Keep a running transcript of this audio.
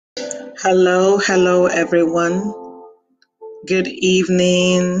Hello, everyone. Good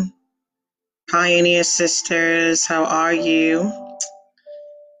evening, Pioneer Sisters. How are you?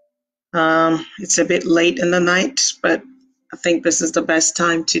 It's a bit late in the night, but I think this is the best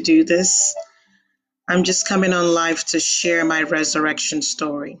time to do this. I'm just coming on live to share my resurrection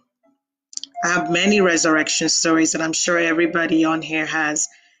story. I have many resurrection stories, and I'm sure everybody on here has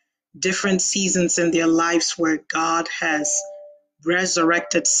different seasons in their lives where God has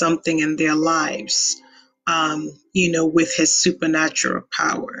resurrected something in their lives, with his supernatural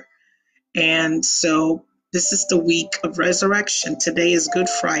power. And so this is the week of resurrection. Today is Good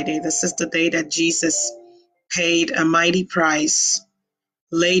Friday. This is the day that Jesus paid a mighty price,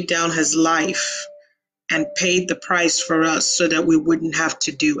 laid down his life, and paid the price for us so that we wouldn't have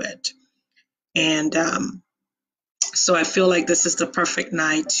to do it. And so I feel like this is the perfect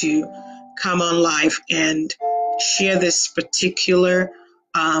night to come on live and share this particular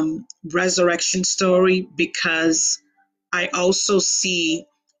resurrection story, because I also see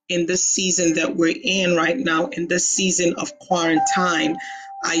in this season that we're in right now, in this season of quarantine,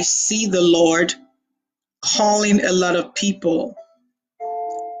 I see the Lord calling a lot of people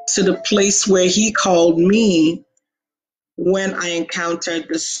to the place where he called me when I encountered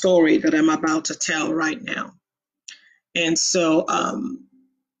the story that I'm about to tell right now. And so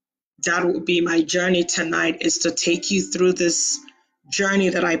that will be my journey tonight, is to take you through this journey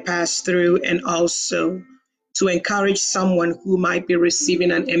that I passed through, and also to encourage someone who might be receiving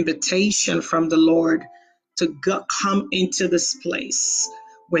an invitation from the Lord to come into this place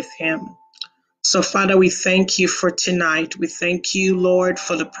with him. So, Father, we thank you for tonight. We thank you, Lord,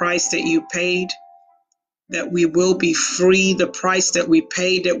 for the price that you paid, that we will be free, the price that we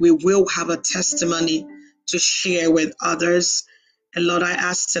paid, that we will have a testimony to share with others. And Lord, I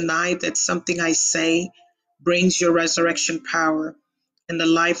ask tonight that something I say brings your resurrection power in the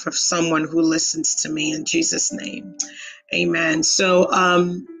life of someone who listens to me, in Jesus' name. Amen. So I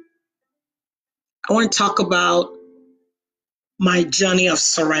want to talk about my journey of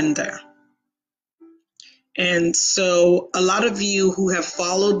surrender. And so a lot of you who have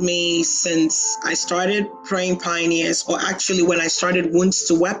followed me since I started Praying Pioneers, or actually when I started Wounds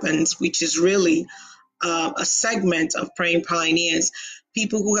to Weapons, which is really a segment of Praying Pioneers,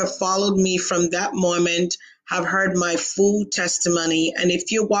 people who have followed me from that moment have heard my full testimony. And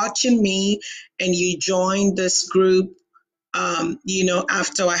if you're watching me and you joined this group,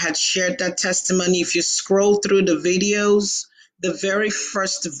 after I had shared that testimony, if you scroll through the videos, the very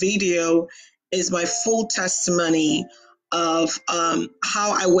first video is my full testimony of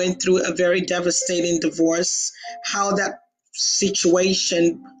how I went through a very devastating divorce, how that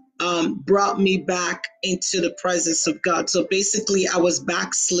situation brought me back into the presence of God. So basically, I was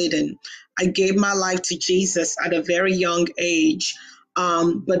backslidden. I gave my life to Jesus at a very young age,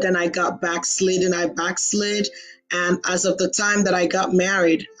 but then I got backslidden. I backslid. And as of the time that I got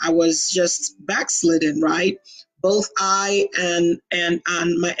married, I was just backslidden, right? Both I and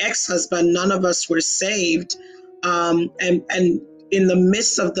my ex-husband, none of us were saved. And in the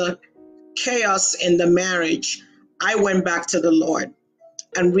midst of the chaos in the marriage, I went back to the Lord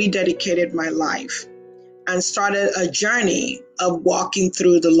and rededicated my life and started a journey of walking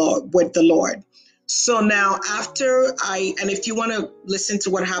through the Lord with the Lord. So now and if you want to listen to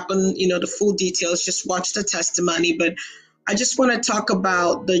what happened, the full details, just watch the testimony. But I just want to talk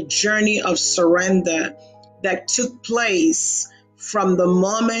about the journey of surrender that took place from the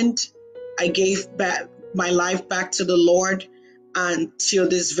moment I gave back my life back to the Lord until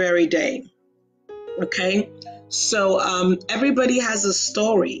this very day. Okay. So everybody has a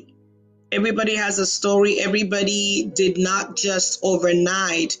story. Everybody has a story. Everybody did not just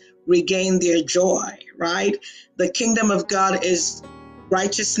overnight regain their joy, right? The kingdom of God is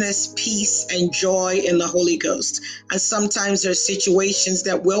righteousness, peace, and joy in the Holy Ghost. And sometimes there are situations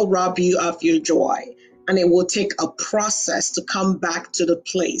that will rob you of your joy. And it will take a process to come back to the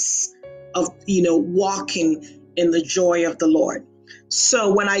place of, walking in the joy of the Lord.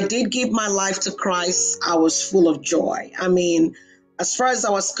 So when I did give my life to Christ, I was full of joy. I mean, as far as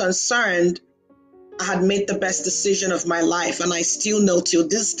I was concerned, I had made the best decision of my life. And I still know till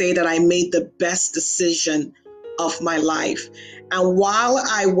this day that I made the best decision of my life. And while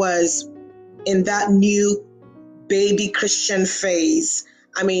I was in that new baby Christian phase,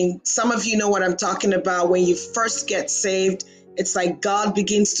 I mean, some of you know what I'm talking about. When you first get saved, it's like God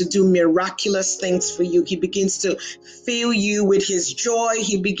begins to do miraculous things for you. He begins to fill you with his joy.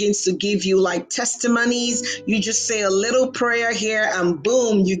 He begins to give you like testimonies. You just say a little prayer here and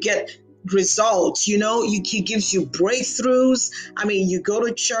boom, you get results. He gives you breakthroughs. You go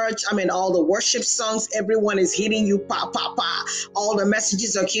to church. All the worship songs, everyone is hitting you, pa pa pa. All the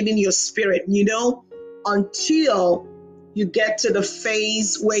messages are hitting your spirit, until you get to the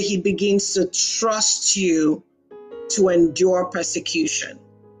phase where he begins to trust you to endure persecution.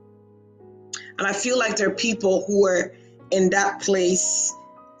 And I feel like there are people who are in that place.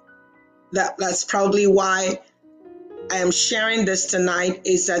 That's probably why I am sharing this tonight,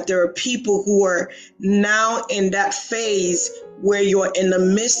 is that there are people who are now in that phase where you're in the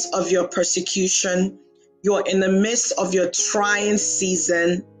midst of your persecution, you're in the midst of your trying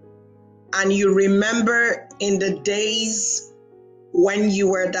season, and you remember in the days when you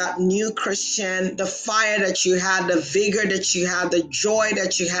were that new Christian, the fire that you had, the vigor that you had, the joy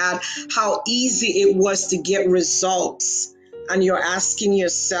that you had, how easy it was to get results. And you're asking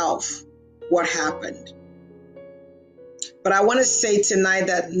yourself, what happened? But I want to say tonight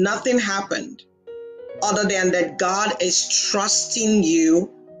that nothing happened other than that God is trusting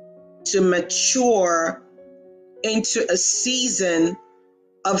you to mature into a season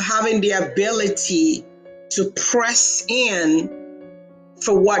of having the ability to press in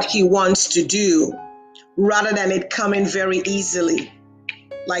for what he wants to do, rather than it coming very easily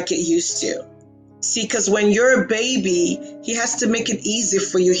like it used to. See, because when you're a baby, he has to make it easy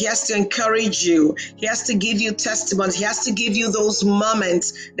for you. He has to encourage you. He has to give you testimonies. He has to give you those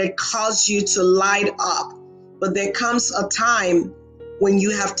moments that cause you to light up. But there comes a time when you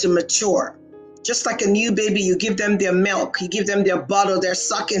have to mature. Just like a new baby, you give them their milk, you give them their bottle, they're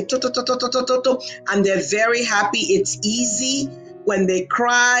sucking, and they're very happy. It's easy. When they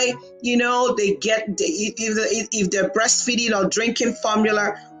cry, they get, if they're breastfeeding or drinking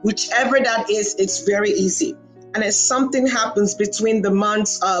formula, whichever that is, it's very easy. And if something happens between the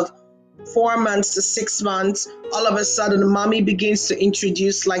months of 4 months to 6 months, all of a sudden, mommy begins to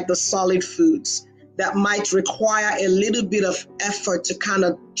introduce like the solid foods that might require a little bit of effort to kind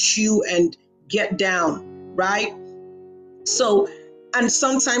of chew and get down, right? So, and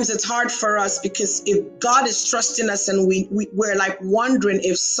sometimes it's hard for us, because if God is trusting us and we're like wondering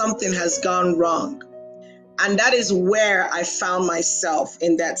if something has gone wrong. And that is where I found myself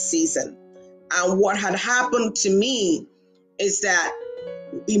in that season. And what had happened to me is that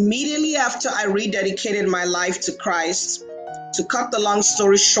immediately after I rededicated my life to Christ, to cut the long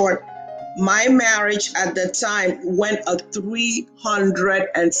story short, my marriage at the time went a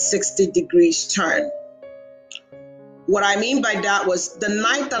 360 degrees turn. What I mean by that was the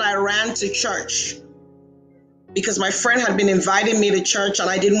night that I ran to church, because my friend had been inviting me to church and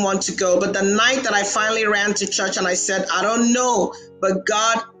I didn't want to go. But the night that I finally ran to church and I said, I don't know, but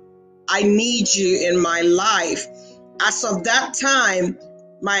God, I need you in my life. As of that time,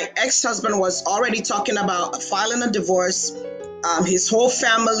 my ex-husband was already talking about filing a divorce. His whole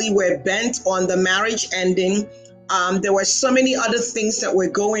family were bent on the marriage ending. There were so many other things that were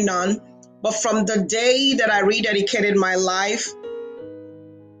going on. But from the day that I rededicated my life,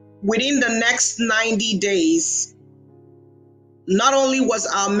 within the next 90 days, not only was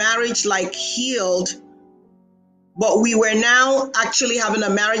our marriage like healed, but we were now actually having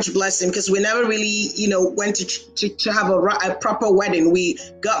a marriage blessing, because we never really, went to have a proper wedding. We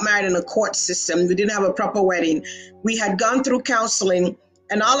got married in a court system. We didn't have a proper wedding. We had gone through counseling,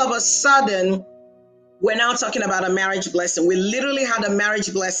 and all of a sudden, we're now talking about a marriage blessing. We literally had a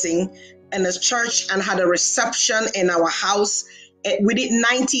marriage blessing in the church and had a reception in our house. We did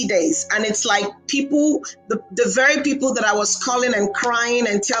 90 days. And it's like people, the very people that I was calling and crying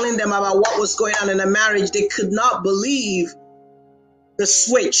and telling them about what was going on in the marriage, they could not believe the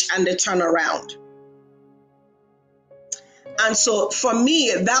switch and the turnaround. And so for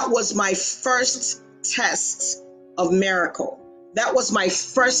me, that was my first test of miracle. That was my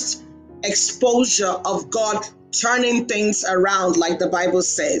first exposure of God turning things around, like the Bible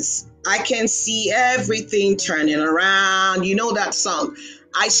says. I can see everything turning around. You know that song.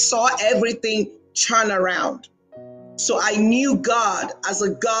 I saw everything turn around. So I knew God as a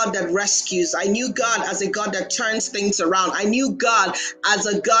God that rescues. I knew God as a God that turns things around. I knew God as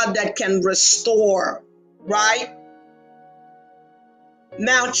a God that can restore, right?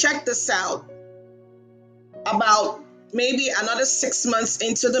 Now check this out. About maybe another 6 months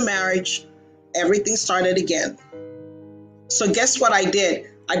into the marriage, everything started again. So guess what I did?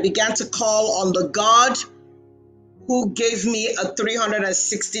 I began to call on the God who gave me a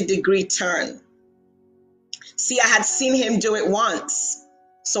 360-degree turn. See, I had seen him do it once,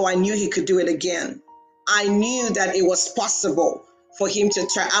 so I knew he could do it again. I knew that it was possible for him to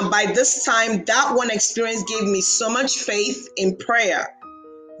turn. And by this time, that one experience gave me so much faith in prayer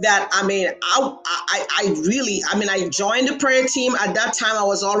that, I joined the prayer team. At that time, I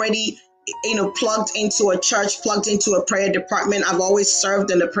was already plugged into a church, plugged into a prayer department. I've always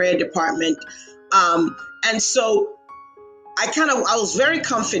served in the prayer department. And so I was very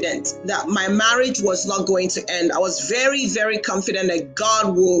confident that my marriage was not going to end. I was very, very confident that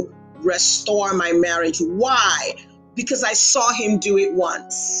God will restore my marriage. Why? Because I saw him do it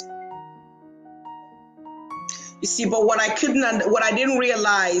once. You see, but what I didn't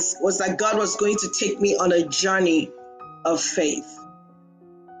realize was that God was going to take me on a journey of faith.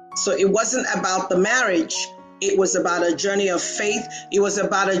 So it wasn't about the marriage. It was about a journey of faith. It was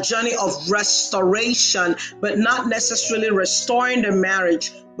about a journey of restoration, but not necessarily restoring the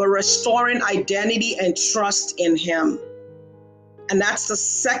marriage, but restoring identity and trust in him. And that's the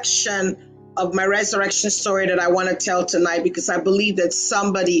section of my resurrection story that I want to tell tonight, because I believe that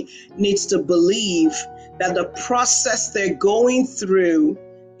somebody needs to believe that the process they're going through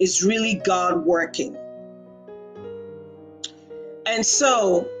is really God working. And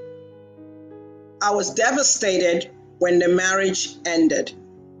so I was devastated when the marriage ended.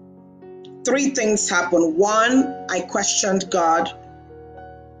 3 things happened. 1, I questioned God.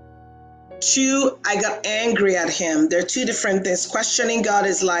 2, I got angry at him. There are 2 different things. Questioning God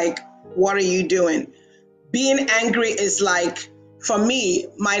is like, what are you doing? Being angry is like, for me,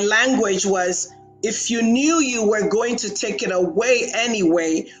 my language was, if you knew you were going to take it away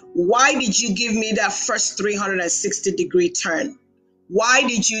anyway, why did you give me that first 360-degree turn? Why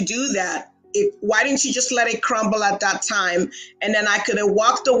did you do that? Why didn't you just let it crumble at that time? And then I could have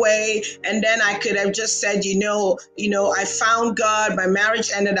walked away, and then I could have just said, I found God, my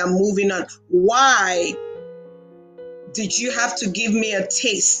marriage ended, I'm moving on. Why did you have to give me a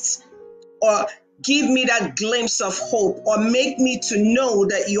taste, or give me that glimpse of hope, or make me to know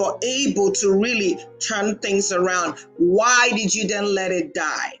that you're able to really turn things around? Why did you then let it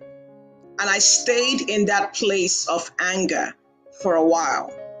die? And I stayed in that place of anger for a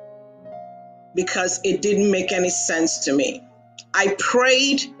while, because it didn't make any sense to me. I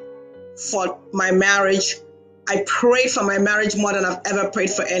prayed for my marriage. I prayed for my marriage more than I've ever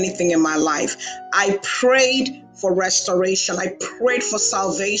prayed for anything in my life. I prayed for restoration. I prayed for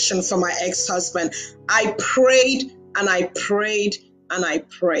salvation for my ex-husband. I prayed and I prayed and I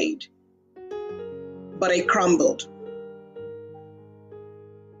prayed, but it crumbled.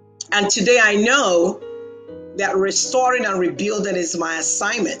 And today I know that restoring and rebuilding is my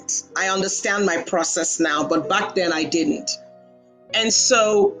assignment. I understand my process now, but back then I didn't. And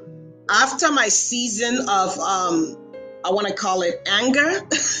so after my season of, I want to call it anger,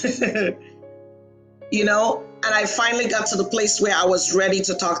 and I finally got to the place where I was ready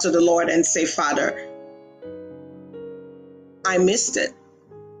to talk to the Lord and say, Father, I missed it.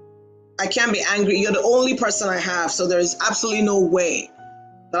 I can't be angry. You're the only person I have, so there's absolutely no way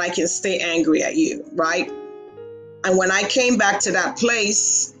that I can stay angry at you, right? And when I came back to that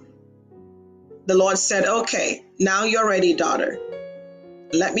place, the Lord said, okay, now you're ready, daughter.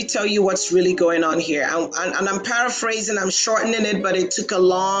 Let me tell you what's really going on here. And I'm paraphrasing, I'm shortening it, but it took a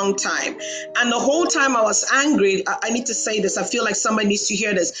long time. And the whole time I was angry, I need to say this, I feel like somebody needs to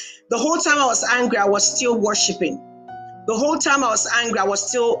hear this. The whole time I was angry, I was still worshiping. The whole time I was angry, I was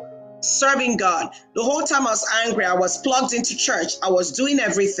still serving God. The whole time I was angry, I was plugged into church. I was doing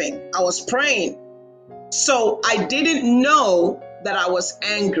everything. I was praying. So I didn't know that I was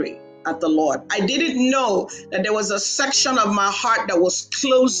angry at the Lord. I didn't know that there was a section of my heart that was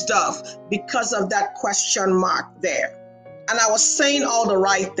closed off because of that question mark there. And I was saying all the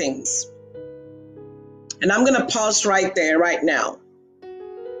right things. And I'm going to pause right there, right now.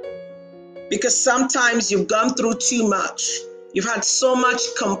 Because sometimes you've gone through too much. You've had so much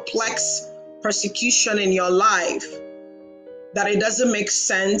complex persecution in your life that it doesn't make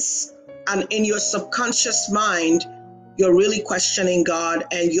sense. And in your subconscious mind, you're really questioning God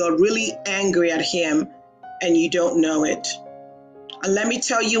and you're really angry at him and you don't know it. And let me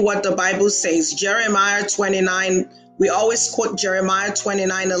tell you what the Bible says. Jeremiah 29, we always quote Jeremiah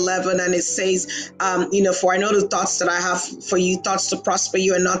 29:11, and it says, for I know the thoughts that I have for you, thoughts to prosper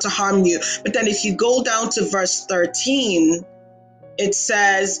you and not to harm you. But then if you go down to verse 13, it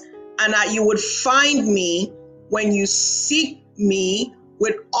says, and that you would find me when you seek me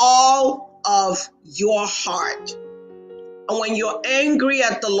with all of your heart. And when you're angry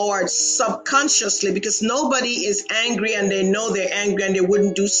at the Lord subconsciously, because nobody is angry and they know they're angry and they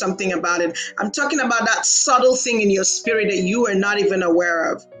wouldn't do something about it. I'm talking about that subtle thing in your spirit that you are not even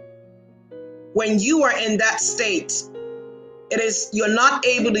aware of. When you are in that state, you're not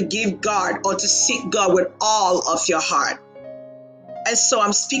able to give God or to seek God with all of your heart. And so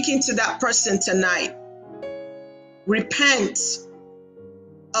I'm speaking to that person tonight. Repent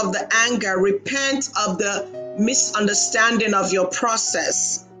of the anger, repent of the misunderstanding of your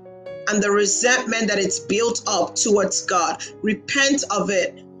process, and the resentment that it's built up towards God. Repent of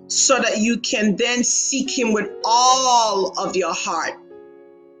it so that you can then seek him with all of your heart.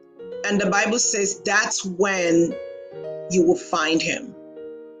 And the Bible says that's when you will find him.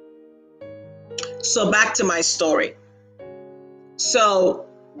 So back to my story. So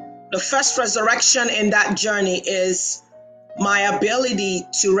the first resurrection in that journey is my ability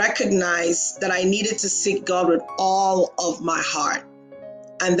to recognize that I needed to seek God with all of my heart.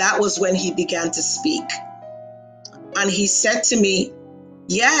 And that was when he began to speak. And he said to me,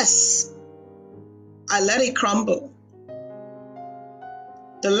 yes, I let it crumble.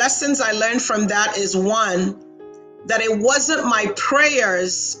 The lessons I learned from that is, one, that it wasn't my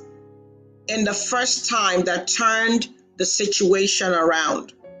prayers in the first time that turned the situation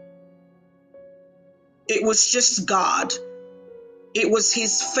around. It was just God. It was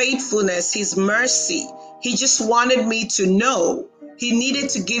his faithfulness, his mercy. He just wanted me to know. He needed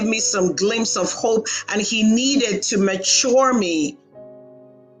to give me some glimpse of hope, and he needed to mature me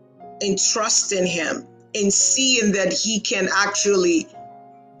in trusting him, in seeing that he can actually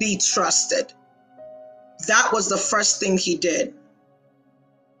be trusted. That was the first thing he did.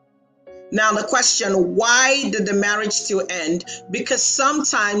 Now the question, why did the marriage still end? Because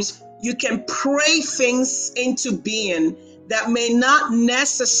sometimes you can pray things into being that may not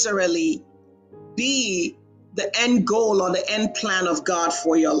necessarily be the end goal or the end plan of God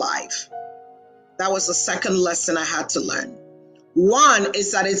for your life. That was the second lesson I had to learn. One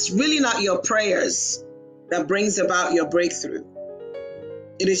is that it's really not your prayers that brings about your breakthrough.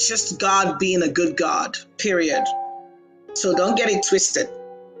 It is just God being a good God, period. So don't get it twisted.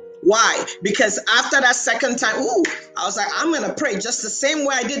 Why? Because after that second time, I was like, I'm going to pray just the same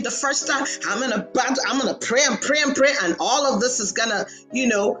way I did the first time. I'm going to pray and pray and pray. And all of this is going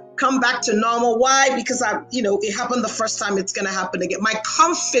to, come back to normal. Why? Because it happened the first time, it's going to happen again. My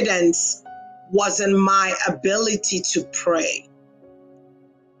confidence was in my ability to pray.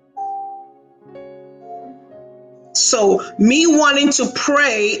 So me wanting to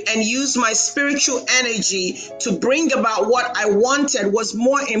pray and use my spiritual energy to bring about what I wanted was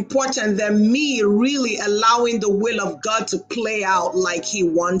more important than me really allowing the will of God to play out like he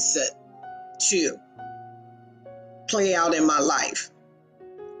wants it to play out in my life.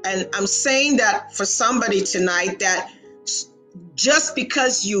 And I'm saying that for somebody tonight, that just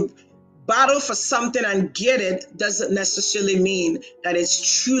because you battle for something and get it doesn't necessarily mean that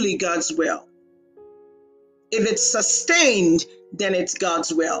it's truly God's will. If it's sustained, then it's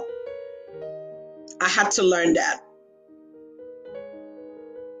God's will. I had to learn that.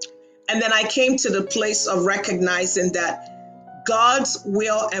 And then I came to the place of recognizing that God's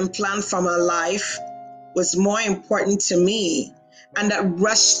will and plan for my life was more important to me, and that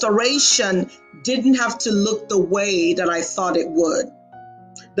restoration didn't have to look the way that I thought it would.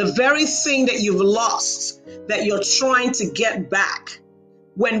 The very thing that you've lost, that you're trying to get back,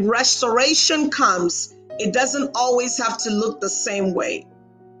 when restoration comes, it doesn't always have to look the same way.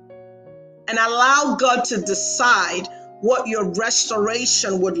 And allow God to decide what your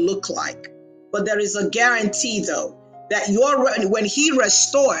restoration would look like. But there is a guarantee, though, that when he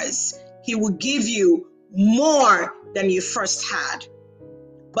restores, he will give you more than you first had.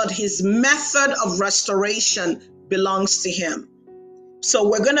 But his method of restoration belongs to him. So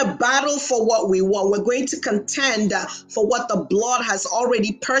we're going to battle for what we want. We're going to contend for what the blood has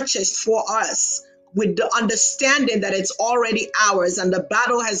already purchased for us, with the understanding that it's already ours and the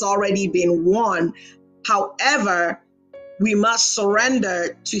battle has already been won. However, we must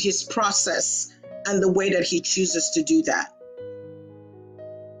surrender to his process and the way that he chooses to do that.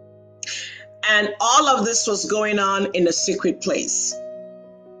 And all of this was going on in a secret place.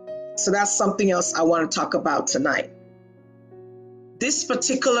 So that's something else I want to talk about tonight. This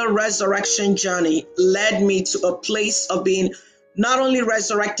particular resurrection journey led me to a place of being not only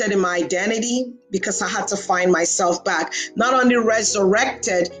resurrected in my identity, because I had to find myself back, not only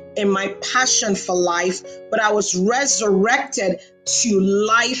resurrected in my passion for life, but I was resurrected to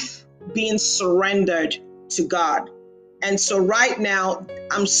life being surrendered to God. And so right now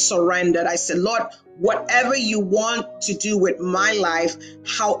I'm surrendered. I said, Lord, whatever you want to do with my life,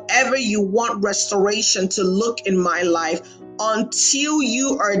 however you want restoration to look in my life, until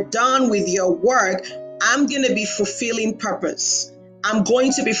you are done with your work, I'm going to be fulfilling purpose. I'm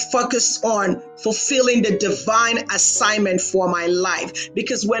going to be focused on fulfilling the divine assignment for my life.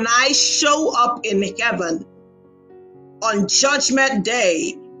 Because when I show up in heaven on Judgment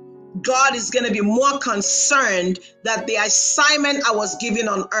Day, God is going to be more concerned that the assignment I was given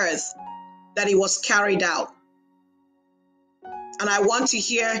on earth, that it was carried out. And I want to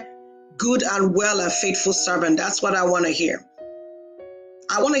hear good and well and faithful servant. That's what I want to hear.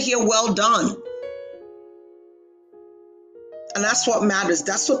 I want to hear well done. And that's what matters.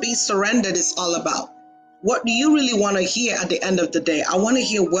 That's what being surrendered is all about. What do you really want to hear at the end of the day? I want to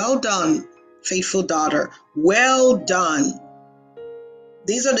hear, well done, faithful daughter. Well done.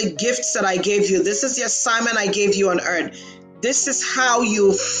 These are the gifts that I gave you. This is the assignment I gave you on earth. This is how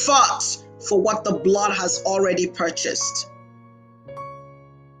you fought for what the blood has already purchased.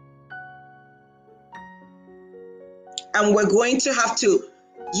 And we're going to have to,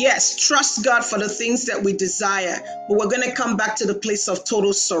 yes, trust God for the things that we desire, but we're going to come back to the place of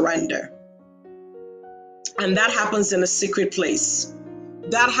total surrender. And that happens in a secret place.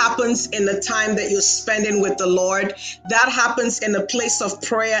 That happens in the time that you're spending with the Lord. That happens in a place of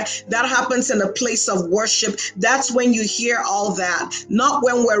prayer. That happens in a place of worship. That's when you hear all that, not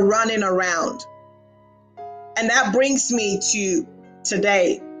when we're running around. And that brings me to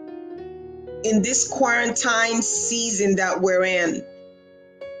today. In this quarantine season that we're in,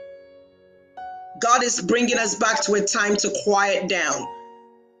 God is bringing us back to a time to quiet down.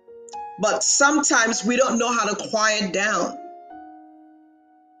 But sometimes we don't know how to quiet down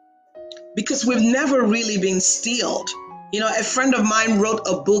because we've never really been stilled. You know, a friend of mine wrote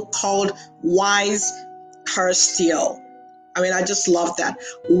a book called Wise Her Still. I mean, I just love that.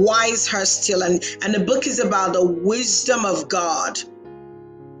 Wise Her Still. And the book is about the wisdom of God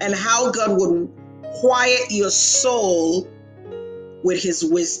and how God would quiet your soul with his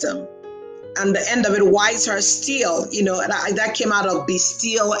wisdom. And the end of it, wise her still, you know, and that came out of be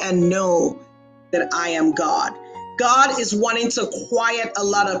still and know that I am God. God is wanting to quiet a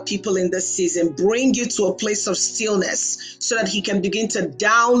lot of people in this season, bring you to a place of stillness so that he can begin to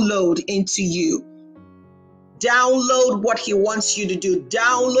download into you. Download what he wants you to do.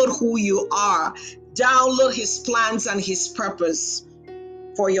 Download who you are. Download his plans and his purpose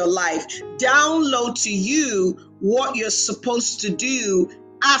for your life. Download to you what you're supposed to do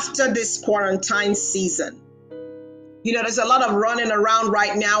after this quarantine season. You know, there's a lot of running around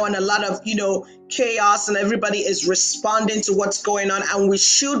right now and a lot of, you know, chaos, and everybody is responding to what's going on, and we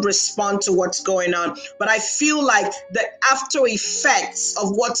should respond to what's going on. But I feel like the after effects of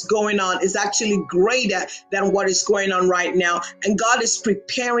what's going on is actually greater than what is going on right now. And God is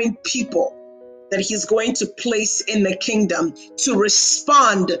preparing people that he's going to place in the kingdom to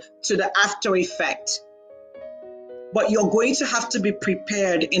respond to the after effect. But you're going to have to be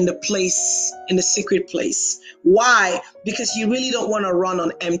prepared in the place, in the secret place. Why? Because you really don't want to run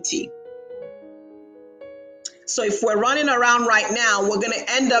on empty. So if we're running around right now, we're going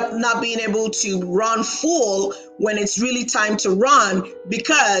to end up not being able to run full when it's really time to run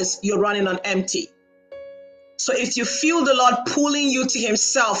because you're running on empty. So if you feel the Lord pulling you to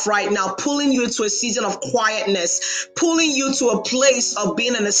himself right now, pulling you to a season of quietness, pulling you to a place of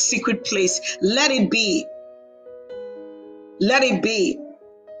being in a secret place, let it be. Let it be.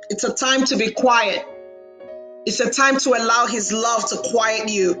 It's a time to be quiet. It's a time to allow his love to quiet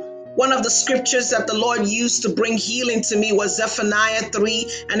you. One of the scriptures that the Lord used to bring healing to me was Zephaniah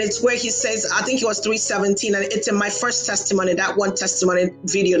 3, and it's where he says, I think it was 3:17, and it's in my first testimony, that one testimony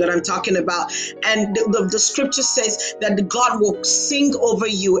video that I'm talking about. And the scripture says that God will sing over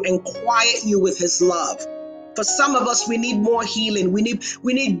you and quiet you with his love. For some of us, we need more healing. We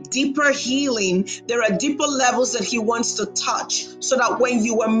need deeper healing. There are deeper levels that he wants to touch so that when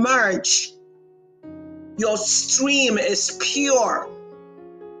you emerge, your stream is pure.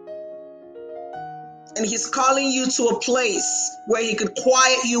 And he's calling you to a place where he could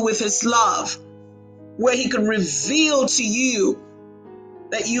quiet you with his love, where he could reveal to you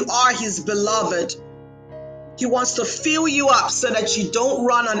that you are his beloved. He wants to fill you up so that you don't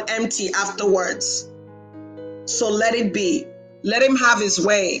run on empty afterwards. So let it be. Let him have his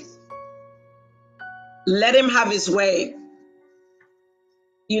way. Let him have his way.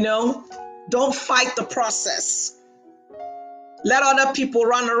 You know, don't fight the process. Let other people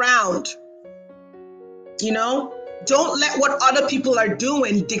run around. You know, don't let what other people are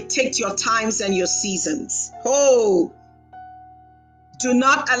doing dictate your times and your seasons. Oh, do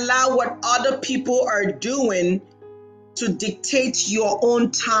not allow what other people are doing to dictate your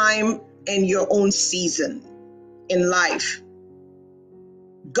own time and your own season in life.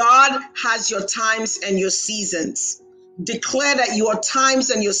 God has your times and your seasons. Declare that your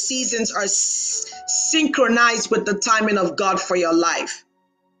times and your seasons are synchronized with the timing of God for your life.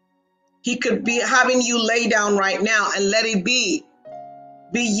 He could be having you lay down right now and let it be.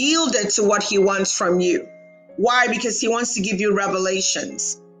 Be yielded to what he wants from you. Why? Because he wants to give you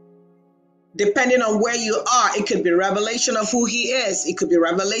revelations. Depending on where you are, it could be revelation of who he is. It could be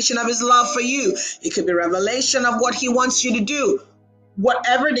revelation of his love for you. It could be revelation of what he wants you to do.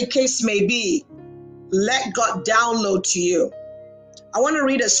 Whatever the case may be, let God download to you. I want to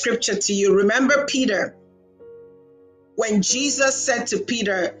read a scripture to you. Remember Peter, when Jesus said to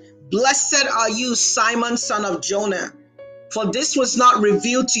Peter, "Blessed are you, Simon, son of Jonah, for this was not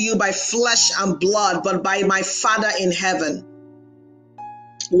revealed to you by flesh and blood, but by my Father in heaven."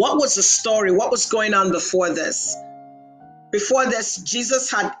 What was the story? What was going on before this? Before this,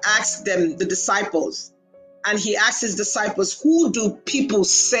 Jesus had asked them, the disciples, and he asked his disciples, "Who do people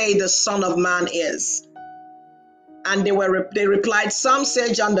say the Son of Man is?" And they replied, some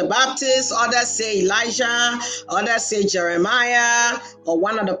say John the Baptist, others say Elijah, others say Jeremiah, or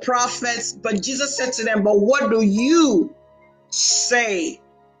one of the prophets. But Jesus said to them, "But what do you say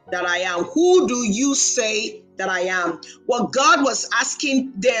that I am? Who do you say that I am?" What God was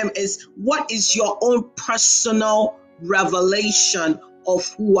asking them is, what is your own personal revelation of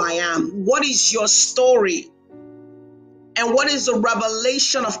who I am? What is your story? And what is the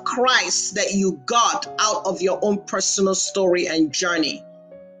revelation of Christ that you got out of your own personal story and journey?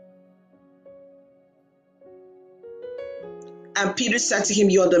 And Peter said to him,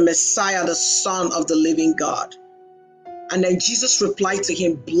 "You're the Messiah, the Son of the living God." And then Jesus replied to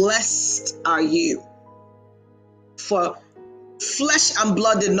him, "Blessed are you, for flesh and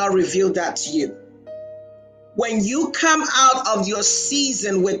blood did not reveal that to you." When you come out of your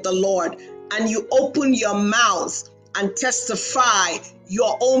season with the Lord and you open your mouth and testify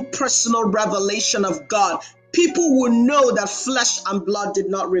your own personal revelation of God, people will know that flesh and blood did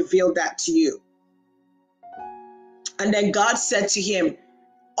not reveal that to you. And then God said to him,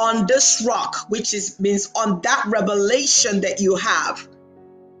 "On this rock," which means on that revelation that you have,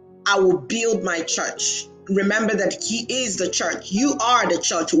 "I will build my church." Remember that he is the church. You are the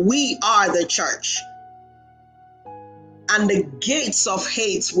church. We are the church. And the gates of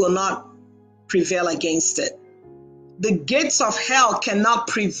hate will not prevail against it. The gates of hell cannot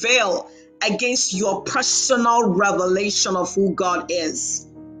prevail against your personal revelation of who God is.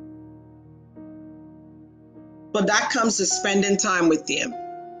 But that comes to spending time with him.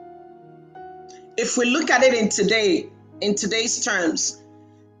 If we look at it in today's terms,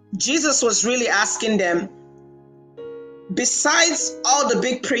 Jesus was really asking them, besides all the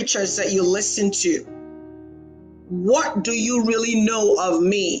big preachers that you listen to, what do you really know of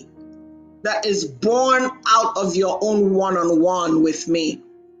me that is born out of your own one-on-one with me?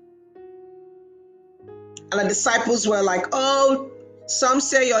 And the disciples were like, "Oh, some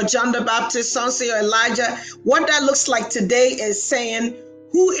say you're John the Baptist, some say you're Elijah." What that looks like today is saying,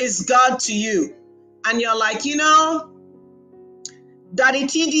 "Who is God to you?" And you're like, Daddy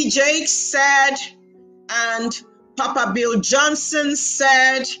T.D. Jakes said, and Papa Bill Johnson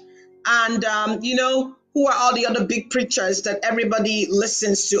said, and who are all the other big preachers that everybody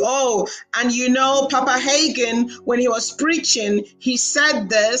listens to? Oh, and Papa Hagen, when he was preaching, he said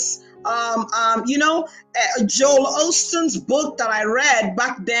this. Joel Osteen's book that I read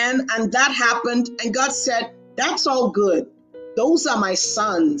back then, and that happened, and God said, "That's all good. Those are my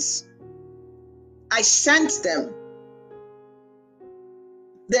sons. I sent them.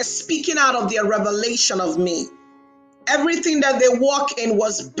 They're speaking out of their revelation of me." Everything that they walk in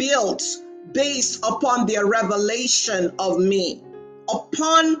was built based upon their revelation of me.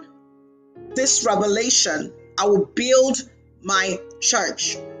 Upon this revelation, I will build my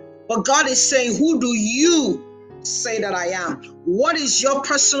church. But God is saying, who do you say that I am? What is your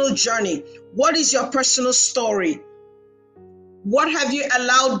personal journey? What is your personal story? What have you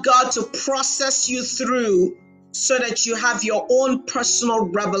allowed God to process you through so that you have your own personal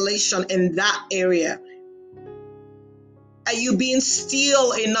revelation in that area? Are you being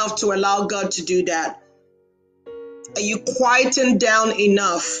still enough to allow God to do that? Are you quieting down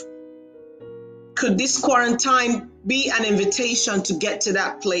enough? Could this quarantine be an invitation to get to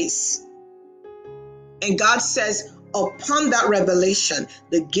that place? And God says, upon that revelation,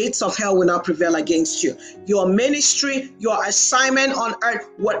 the gates of hell will not prevail against you. Your ministry, your assignment on earth,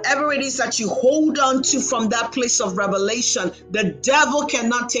 whatever it is that you hold on to from that place of revelation, the devil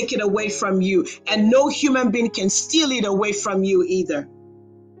cannot take it away from you, and no human being can steal it away from you either.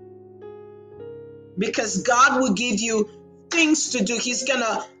 Because God will give you things to do. He's going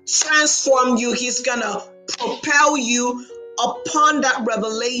to transform you. He's going to propel you upon that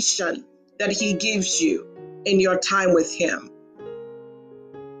revelation that he gives you in your time with him.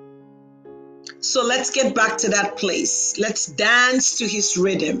 So let's get back to that place. Let's dance to his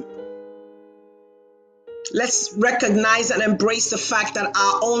rhythm. Let's recognize and embrace the fact that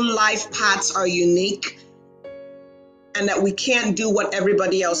our own life paths are unique and that we can't do what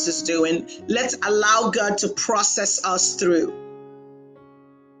everybody else is doing. Let's allow God to process us through.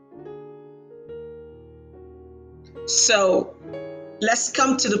 So let's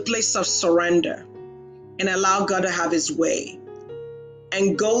come to the place of surrender and allow God to have his way.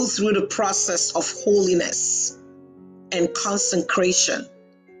 and go through the process of holiness and consecration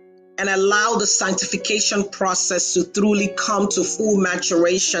and allow the sanctification process to truly come to full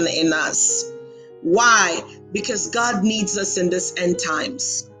maturation in us. Why? Because God needs us in this end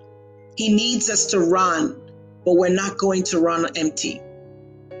times. He needs us to run, but we're not going to run on empty.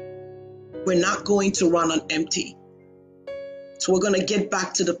 We're not going to run on empty. So we're going to get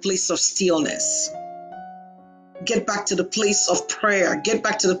back to the place of stillness. Get back to the place of prayer. Get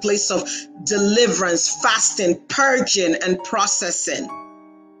back to the place of deliverance, fasting, purging, and processing.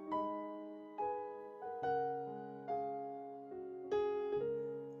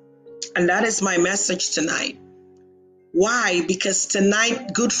 And that is my message tonight. Why? Because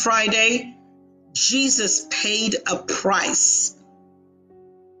tonight, Good Friday, Jesus paid a price.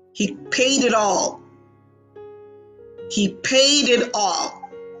 He paid it all. He paid it all.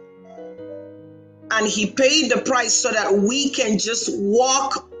 And he paid the price so that we can just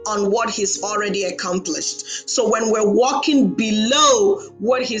walk on what he's already accomplished. So when we're walking below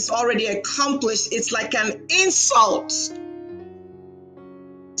what he's already accomplished, it's like an insult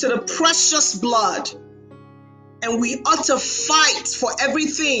to the precious blood. And we ought to fight for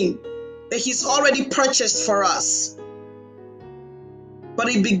everything that he's already purchased for us. But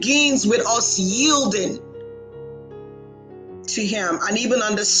it begins with us yielding to him and even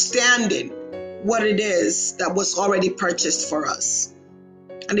understanding what it is that was already purchased for us.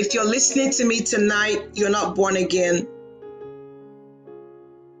 And if you're listening to me tonight, you're not born again,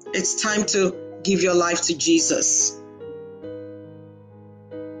 it's time to give your life to Jesus.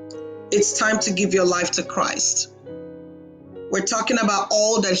 It's time to give your life to Christ. We're talking about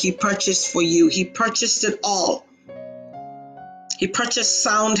all that he purchased for you. He purchased it all. He purchased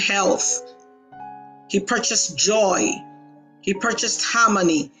sound health. He purchased joy. He purchased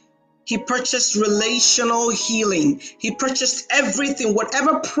harmony. He purchased relational healing. He purchased everything,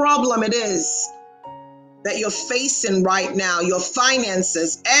 whatever problem it is that you're facing right now, your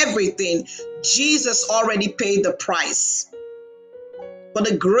finances, everything. Jesus already paid the price. But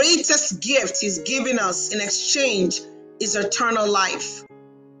the greatest gift he's giving us in exchange is eternal life.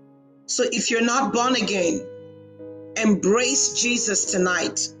 So if you're not born again, embrace Jesus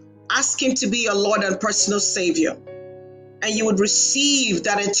tonight. Ask him to be your Lord and personal Savior. And you would receive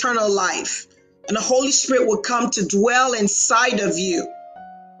that eternal life. And the Holy Spirit will come to dwell inside of you.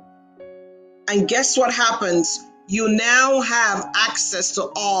 And guess what happens? You now have access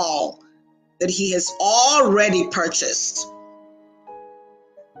to all that he has already purchased.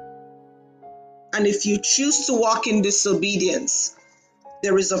 And if you choose to walk in disobedience,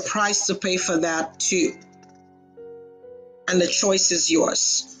 there is a price to pay for that too. And the choice is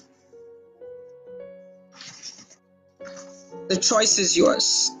yours. The choice is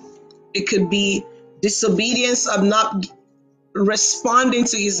yours. It could be disobedience of not responding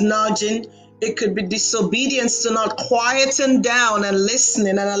to his nudging. It could be disobedience to not quieting down and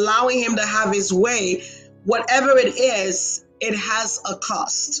listening and allowing him to have his way. Whatever it is, it has a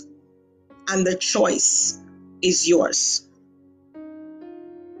cost. And the choice is yours.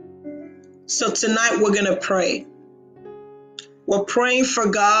 So tonight we're going to pray. We're praying for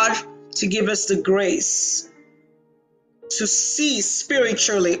God to give us the grace to see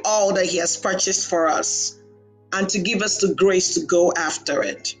spiritually all that he has purchased for us and to give us the grace to go after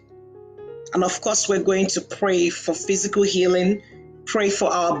it. And of course, we're going to pray for physical healing, pray for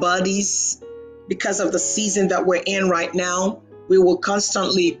our bodies. Because of the season that we're in right now, we will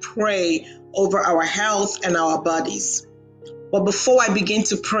constantly pray over our health and our bodies. But before I begin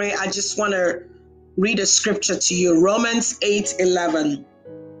to pray, I just want to read a scripture to you, Romans 8:11.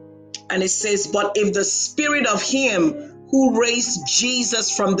 And it says, "But if the spirit of him who raised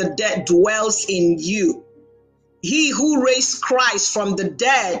Jesus from the dead dwells in you, he who raised Christ from the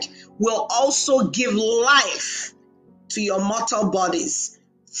dead will also give life to your mortal bodies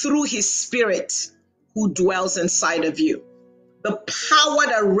through his spirit who dwells inside of you." The power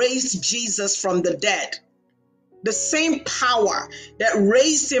that raised Jesus from the dead, the same power that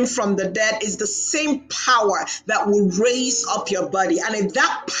raised him from the dead is the same power that will raise up your body. And if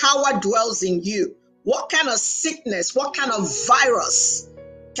that power dwells in you, what kind of sickness, what kind of virus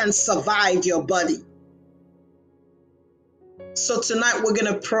can survive your body? So tonight we're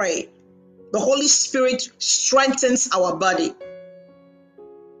going to pray. The Holy Spirit strengthens our body.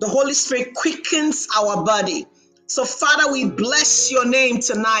 The Holy Spirit quickens our body. So Father, we bless your name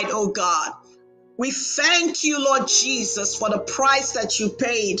tonight, oh God. We thank you, Lord Jesus, for the price that you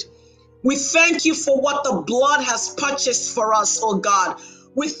paid. We thank you for what the blood has purchased for us, oh God.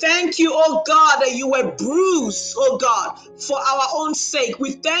 We thank you, oh God, that you were bruised, oh God, for our own sake.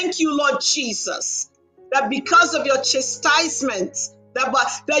 We thank you, Lord Jesus, that because of your chastisement,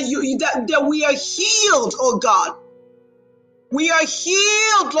 that we are healed, oh God. We are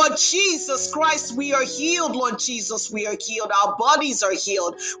healed, Lord Jesus Christ. We are healed, Lord Jesus. We are healed. Our bodies are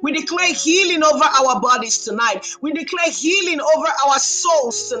healed. We declare healing over our bodies tonight. We declare healing over our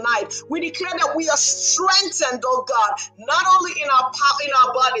souls tonight. We declare that we are strengthened, oh God, not only in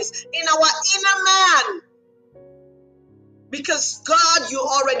our bodies, in our inner man. Because God, you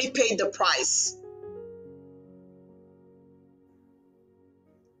already paid the price.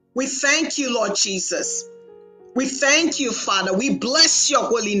 We thank you, Lord Jesus. We thank you, Father. We bless your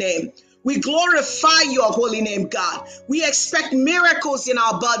holy name. We glorify your holy name, God. We expect miracles in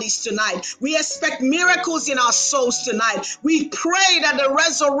our bodies tonight. We expect miracles in our souls tonight. We pray that the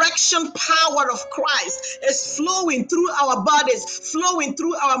resurrection power of Christ is flowing through our bodies, flowing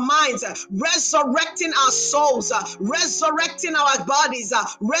through our minds, resurrecting our souls, resurrecting our bodies,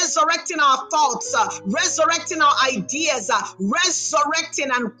 resurrecting our thoughts, resurrecting our ideas, resurrecting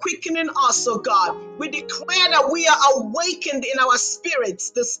and quickening us, oh God. We declare that we are awakened in our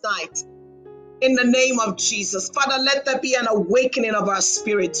spirits this night. In the name of Jesus. Father, let there be an awakening of our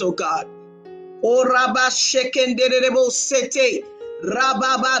spirits, oh God. Oh, Rabba Shekenderebo Sete.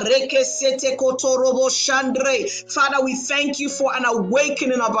 Rababa Reke Sete Kotorobo Shandre. Father, we thank you for an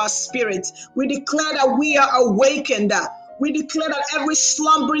awakening of our spirits. We declare that we are awakened. We declare that every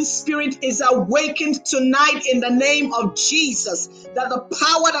slumbering spirit is awakened tonight in the name of Jesus. That the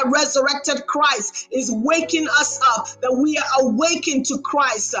power that resurrected Christ is waking us up. That we are awakened to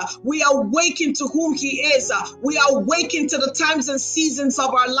Christ. We are awakened to whom He is. We are awakened to the times and seasons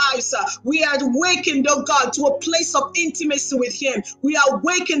of our lives. We are awakened, oh God, to a place of intimacy with Him. We are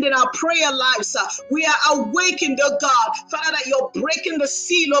awakened in our prayer lives. We are awakened, oh God, Father, that you're breaking the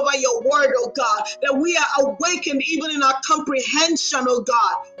seal over your word, oh God. That we are awakened even in our comprehension, oh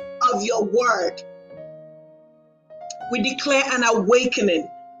God, of your word. We declare an awakening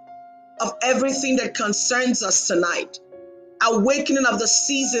of everything that concerns us tonight. Awakening of the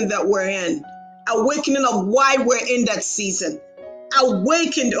season that we're in. Awakening of why we're in that season.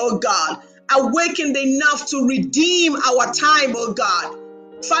 Awakened, oh God. Awakened enough to redeem our time, oh God.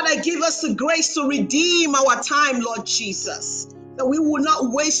 Father, give us the grace to redeem our time, Lord Jesus. That we will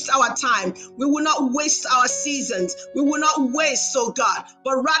not waste our time. We will not waste our seasons. We will not waste, oh God,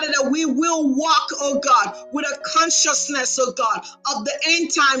 but rather that we will walk, oh God, with a consciousness, oh God, of the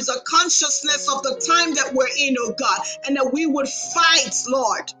end times, a consciousness of the time that we're in, oh God, and that we would fight,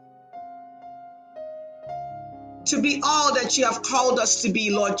 Lord, to be all that you have called us to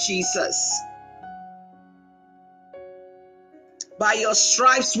be, Lord Jesus. By your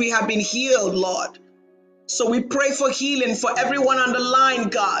stripes we have been healed, Lord. So we pray for healing for everyone on the line,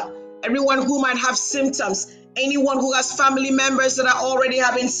 God. Everyone who might have symptoms. Anyone who has family members that are already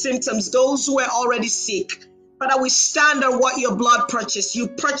having symptoms. Those who are already sick. Father, we stand on what your blood purchased. You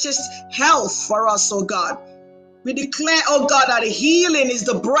purchased health for us, oh God. We declare, oh God, that healing is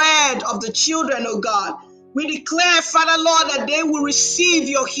the bread of the children, oh God. We declare, Father, Lord, that they will receive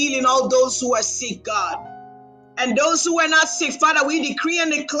your healing, all those who are sick, God. And those who are not sick, Father, we decree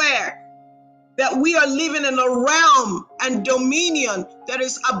and declare that we are living in a realm and dominion that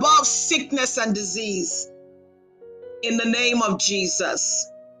is above sickness and disease. In the name of Jesus.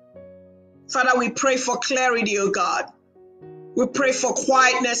 Father, we pray for clarity, oh God. We pray for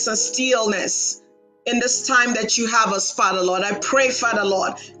quietness and stillness in this time that you have us, Father, Lord. I pray, Father,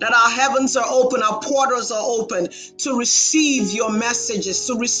 Lord, that our heavens are open, our portals are open to receive your messages,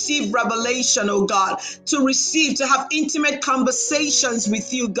 to receive revelation, oh God, to have intimate conversations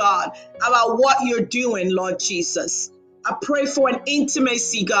with you, God, about what you're doing, Lord Jesus. I pray for an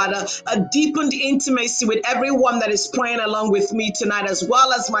intimacy, God, a deepened intimacy with everyone that is praying along with me tonight, as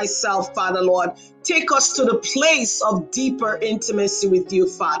well as myself, Father, Lord. Take us to the place of deeper intimacy with you,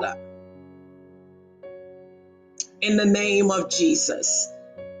 Father. In the name of Jesus.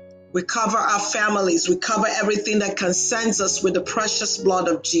 We cover our families. We cover everything that concerns us with the precious blood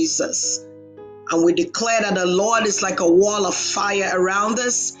of Jesus. And we declare that the Lord is like a wall of fire around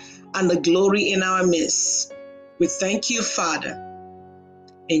us and the glory in our midst. We thank you, Father.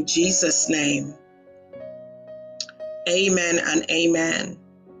 In Jesus' name. Amen and amen.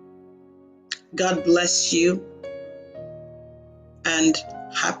 God bless you and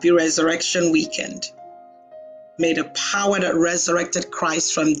happy Resurrection Weekend. May the power that resurrected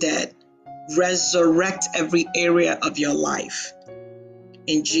Christ from dead resurrect every area of your life.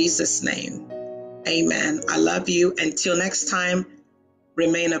 In Jesus' name, amen. I love you. Until next time,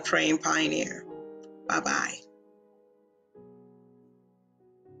 remain a praying pioneer. Bye-bye.